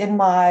surplus if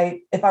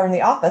I were in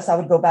the office, I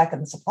would go back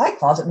in the supply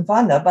closet and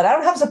find them, but I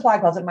don't have a supply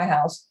closet in my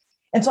house.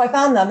 And so I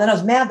found them, and I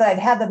was mad that I'd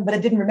had them, but I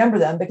didn't remember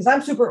them because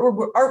I'm super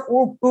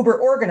uber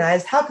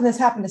organized. How can this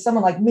happen to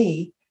someone like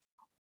me?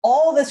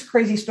 All this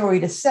crazy story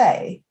to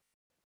say,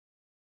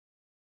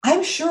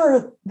 I'm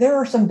sure there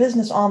are some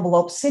business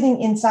envelopes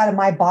sitting inside of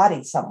my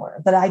body somewhere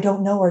that I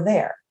don't know are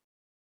there.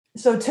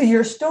 So to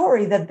your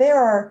story, that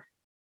there are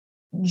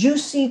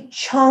juicy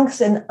chunks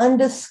and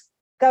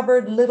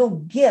undiscovered little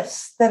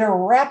gifts that are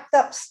wrapped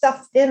up,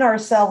 stuffed in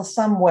ourselves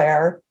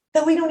somewhere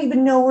that we don't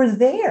even know are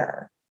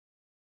there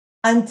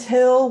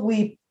until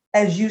we,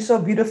 as you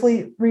so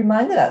beautifully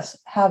reminded us,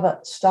 have a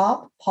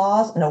stop,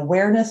 pause, and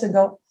awareness and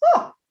go,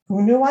 oh,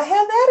 who knew I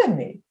had that in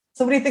me?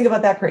 So what do you think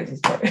about that crazy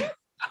story?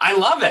 I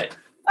love it.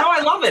 No,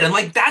 I love it. And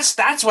like,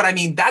 that's what I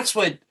mean.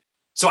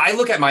 So I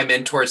look at my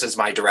mentors as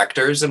my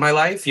directors in my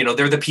life. You know,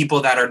 they're the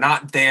people that are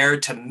not there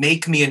to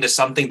make me into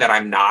something that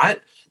I'm not.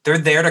 They're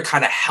there to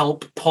kind of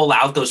help pull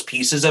out those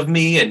pieces of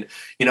me. And,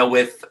 you know,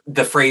 with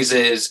the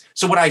phrases.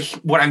 So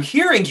what I'm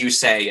hearing you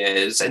say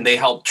is, and they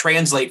help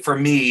translate for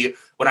me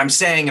what I'm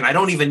saying, and I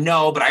don't even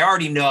know, but I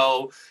already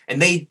know.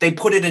 And they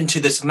put it into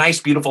this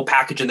nice, beautiful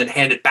package and then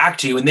hand it back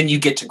to you. And then you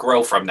get to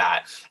grow from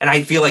that. And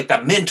I feel like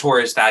that mentor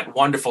is that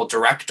wonderful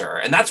director.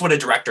 And that's what a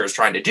director is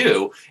trying to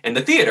do in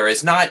the theater,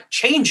 is not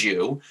change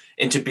you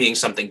into being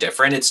something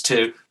different. It's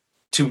to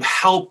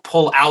help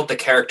pull out the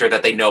character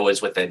that they know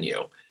is within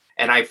you.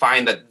 And I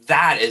find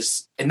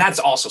that's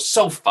also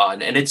so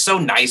fun. And it's so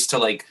nice to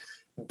like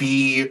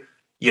be,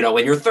 you know,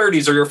 in your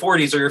 30s or your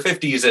 40s or your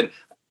 50s and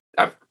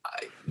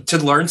to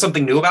learn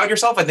something new about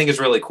yourself, I think is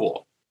really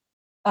cool.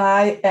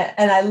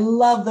 I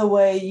love the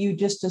way you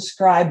just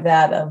described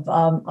that of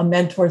a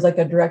mentor is like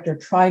a director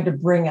trying to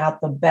bring out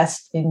the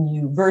best in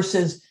you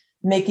versus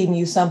making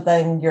you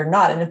something you're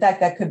not. And in fact,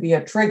 that could be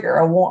a trigger,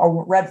 a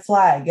red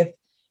flag if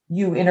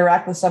you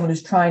interact with someone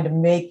who's trying to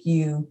make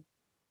you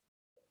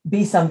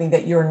be something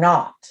that you're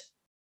not.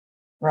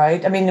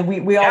 Right? I mean,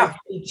 we all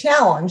be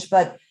challenged,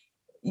 but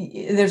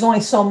there's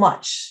only so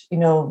much, you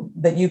know,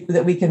 that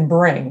we can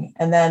bring.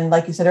 And then,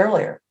 like you said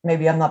earlier,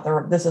 maybe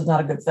this is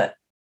not a good fit.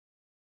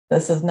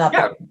 This is not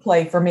the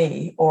play for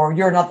me, or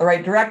you're not the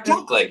right director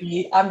for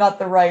me. I'm not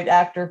the right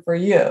actor for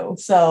you.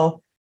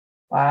 So,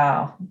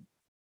 wow.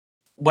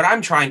 What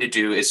I'm trying to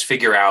do is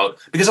figure out,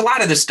 because a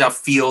lot of this stuff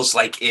feels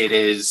like it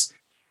is,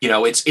 you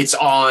know, it's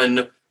on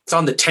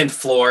the 10th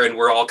floor and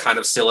we're all kind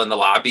of still in the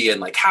lobby.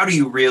 And like, how do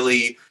you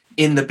really,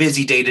 in the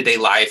busy day-to-day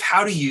life,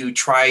 how do you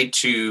try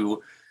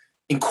to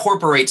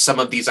incorporate some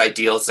of these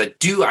ideals that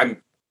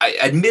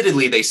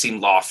admittedly, they seem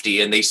lofty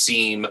and they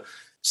seem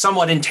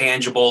somewhat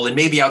intangible and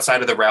maybe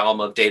outside of the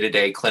realm of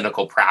day-to-day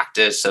clinical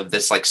practice of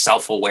this like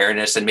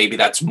self-awareness. And maybe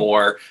that's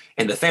more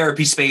in the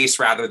therapy space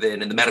rather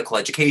than in the medical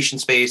education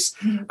space.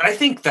 Mm-hmm. But I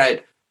think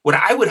that what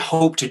I would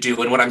hope to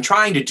do and what I'm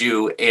trying to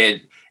do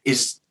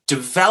is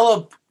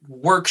develop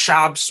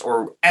workshops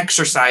or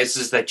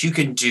exercises that you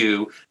can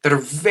do that are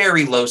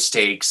very low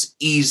stakes,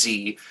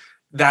 easy,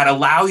 that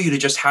allow you to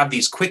just have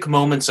these quick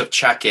moments of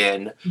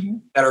check-in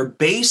that are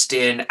based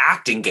in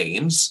acting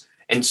games.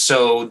 And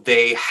so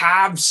they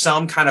have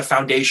some kind of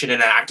foundation in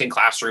an acting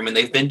classroom and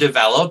they've been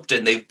developed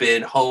and they've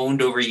been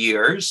honed over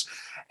years,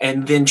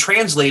 and then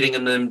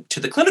translating them to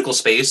the clinical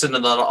space and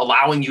then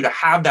allowing you to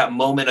have that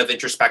moment of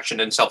introspection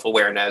and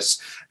self-awareness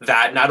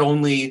that not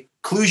only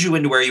clues you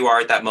into where you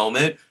are at that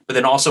moment, but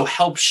then also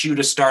helps you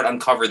to start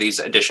uncover these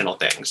additional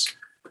things.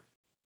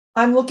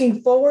 I'm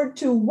looking forward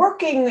to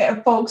working,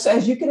 folks,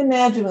 as you can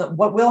imagine,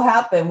 what will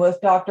happen with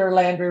Dr.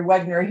 Landry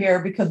Wegner here,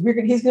 because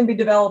he's going to be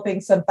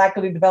developing some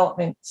faculty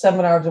development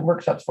seminars and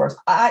workshops for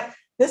us.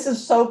 This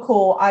is so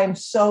cool. I'm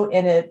so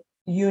in it.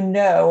 You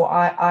know,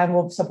 I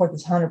will support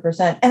this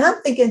 100%. And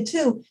I'm thinking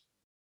too,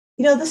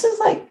 you know, this is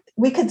like,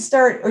 you could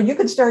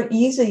start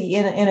easy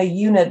in a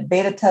unit,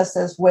 beta test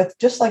this with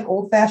just like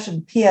old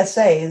fashioned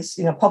PSAs,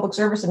 you know, public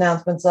service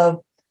announcements of,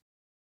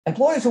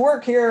 employees who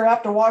work here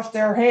have to wash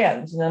their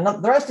hands. And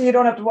the rest of you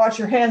don't have to wash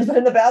your hands, but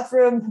in the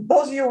bathroom,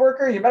 those of you who work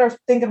here, you better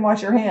think and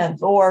wash your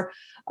hands. Or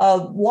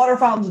water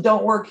fountains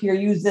don't work here.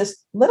 Use this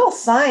little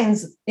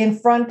signs in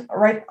front,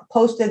 right,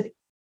 posted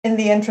in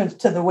the entrance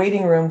to the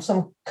waiting room,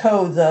 some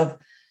codes of,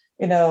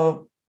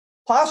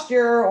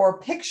 posture or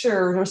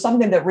pictures or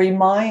something that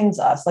reminds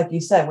us, like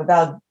you said,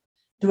 without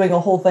doing a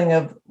whole thing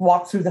of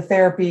walk through the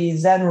therapy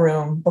Zen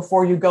room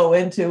before you go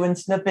into and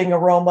sniffing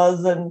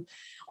aromas and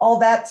all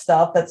that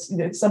stuff. That's,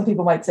 some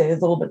people might say is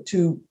a little bit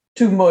too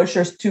mush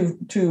or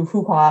too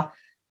hoo-ha,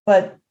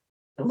 but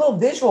little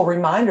visual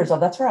reminders of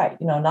that's right.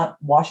 Not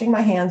washing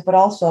my hands, but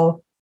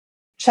also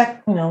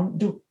check,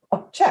 do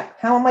a check.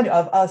 How am I doing?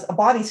 A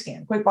body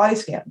scan, quick body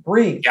scan,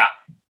 breathe. Yeah.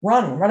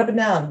 Run up and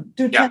down,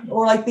 do 10,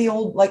 or like the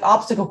old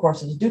obstacle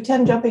courses, do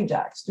 10 jumping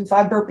jacks, do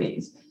 5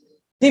 burpees,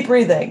 deep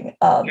breathing.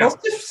 Those are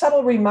just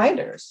subtle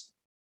reminders.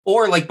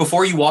 Or like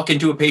before you walk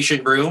into a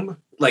patient room,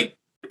 like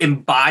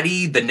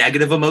embody the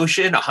negative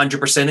emotion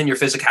 100% in your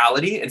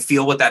physicality and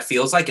feel what that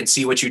feels like and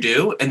see what you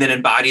do. And then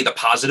embody the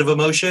positive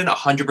emotion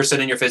 100%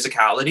 in your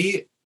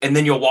physicality. And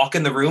then you'll walk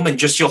in the room and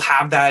just, you'll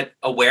have that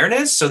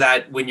awareness so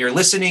that when you're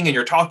listening and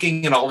you're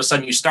talking and all of a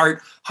sudden you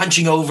start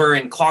hunching over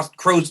and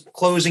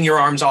closing your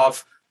arms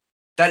off,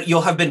 that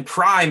you'll have been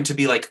primed to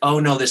be like, oh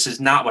no, this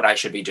is not what I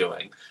should be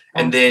doing.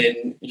 And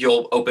then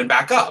you'll open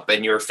back up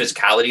and your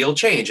physicality will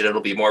change and it'll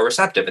be more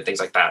receptive and things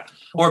like that.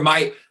 Or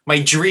my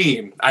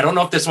dream, I don't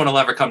know if this one will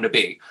ever come to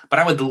be, but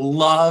I would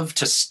love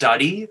to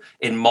study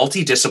in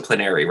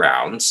multidisciplinary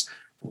rounds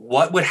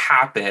what would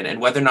happen and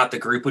whether or not the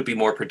group would be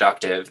more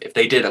productive if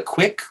they did a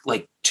quick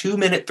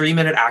 2-minute,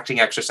 3-minute acting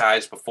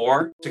exercise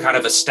before to kind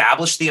of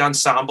establish the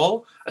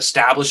ensemble,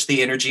 establish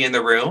the energy in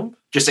the room,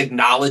 just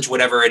acknowledge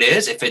whatever it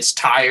is. If it's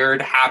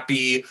tired,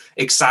 happy,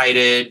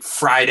 excited,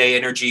 Friday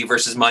energy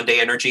versus Monday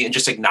energy, and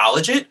just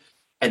acknowledge it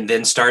and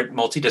then start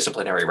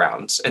multidisciplinary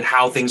rounds and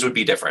how things would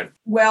be different.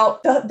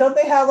 Well, don't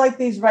they have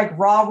these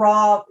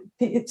rah-rah,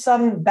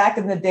 some back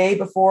in the day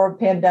before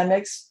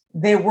pandemics,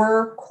 there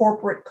were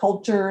corporate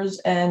cultures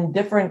and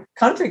different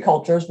country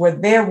cultures where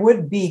there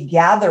would be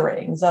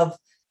gatherings of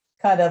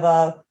kind of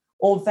a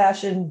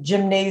old-fashioned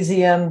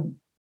gymnasium.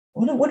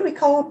 What do we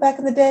call it back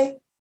in the day?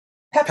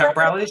 Pep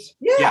rallies?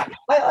 Yeah.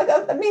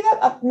 I mean,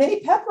 a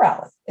mini pep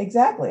rally.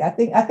 Exactly. I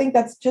think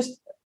that's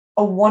just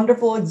a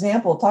wonderful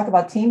example. Talk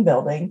about team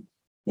building.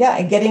 Yeah.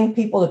 And getting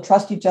people to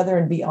trust each other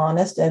and be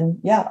honest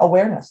and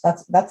awareness.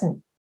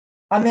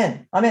 I'm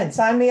in.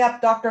 Sign me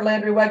up, Dr.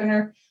 Landry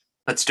Wegener.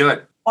 Let's do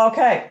it.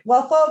 Okay.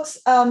 Well, folks,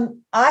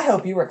 I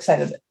hope you were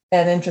excited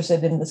and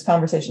interested in this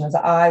conversation as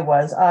I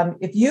was.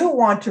 If you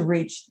want to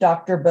reach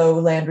Dr. Bo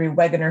Landry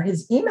Wegener,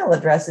 his email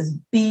address is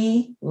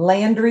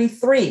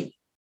blandry3.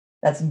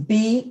 That's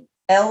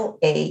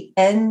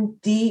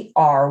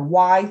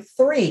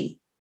BLANDRY3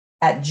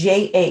 at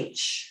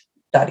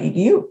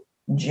jh.edu.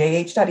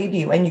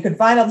 And you can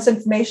find all this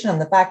information on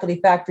the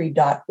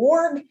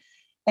facultyfactory.org.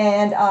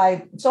 And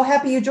I'm so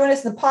happy you joined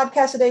us in the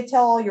podcast today.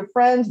 Tell all your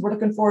friends. We're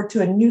looking forward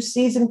to a new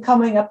season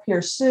coming up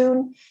here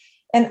soon.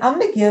 And I'm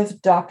going to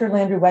give Dr.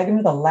 Landry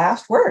Wegener the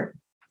last word.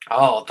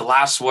 Oh, the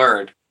last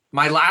word.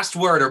 My last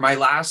word or my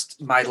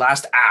last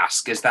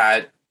ask is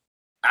that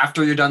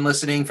after you're done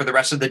listening for the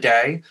rest of the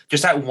day,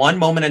 just at one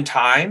moment in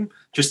time,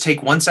 just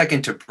take 1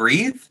 second to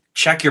breathe,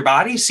 check your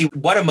body, see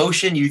what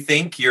emotion you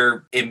think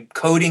you're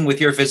encoding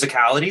with your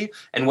physicality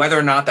and whether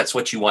or not that's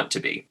what you want to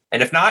be.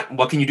 And if not,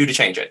 what can you do to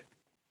change it?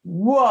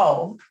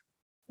 Whoa.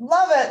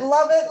 Love it,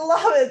 love it,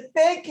 love it.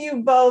 Thank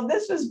you, Bo.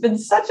 This has been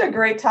such a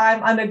great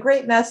time and a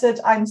great message.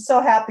 I'm so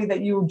happy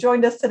that you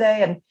joined us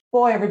today. And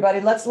boy, everybody,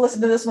 let's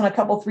listen to this one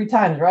 3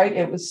 times, right?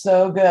 It was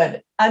so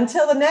good.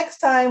 Until the next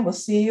time, we'll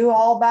see you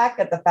all back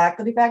at the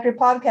Faculty Factory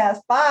podcast.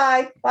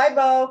 Bye. Bye,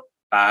 Bo.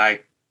 Bye.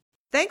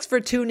 Thanks for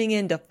tuning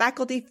in to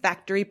Faculty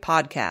Factory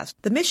Podcast.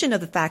 The mission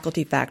of the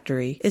Faculty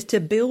Factory is to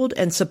build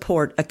and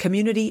support a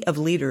community of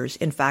leaders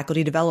in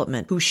faculty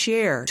development who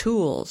share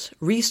tools,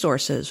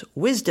 resources,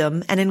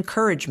 wisdom, and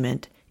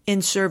encouragement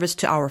in service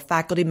to our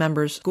faculty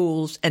members,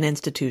 schools, and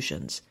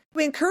institutions.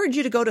 We encourage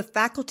you to go to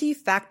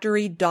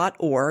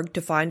facultyfactory.org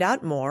to find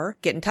out more.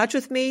 Get in touch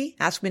with me,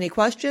 ask me any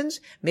questions.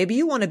 Maybe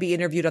you want to be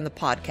interviewed on the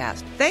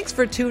podcast. Thanks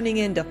for tuning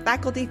in to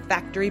Faculty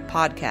Factory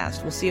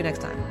Podcast. We'll see you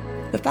next time.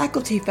 The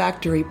Faculty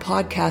Factory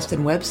podcast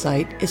and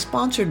website is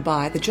sponsored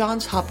by the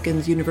Johns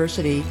Hopkins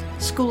University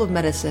School of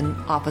Medicine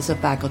Office of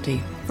Faculty.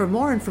 For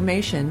more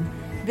information,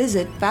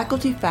 visit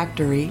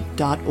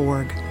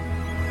facultyfactory.org.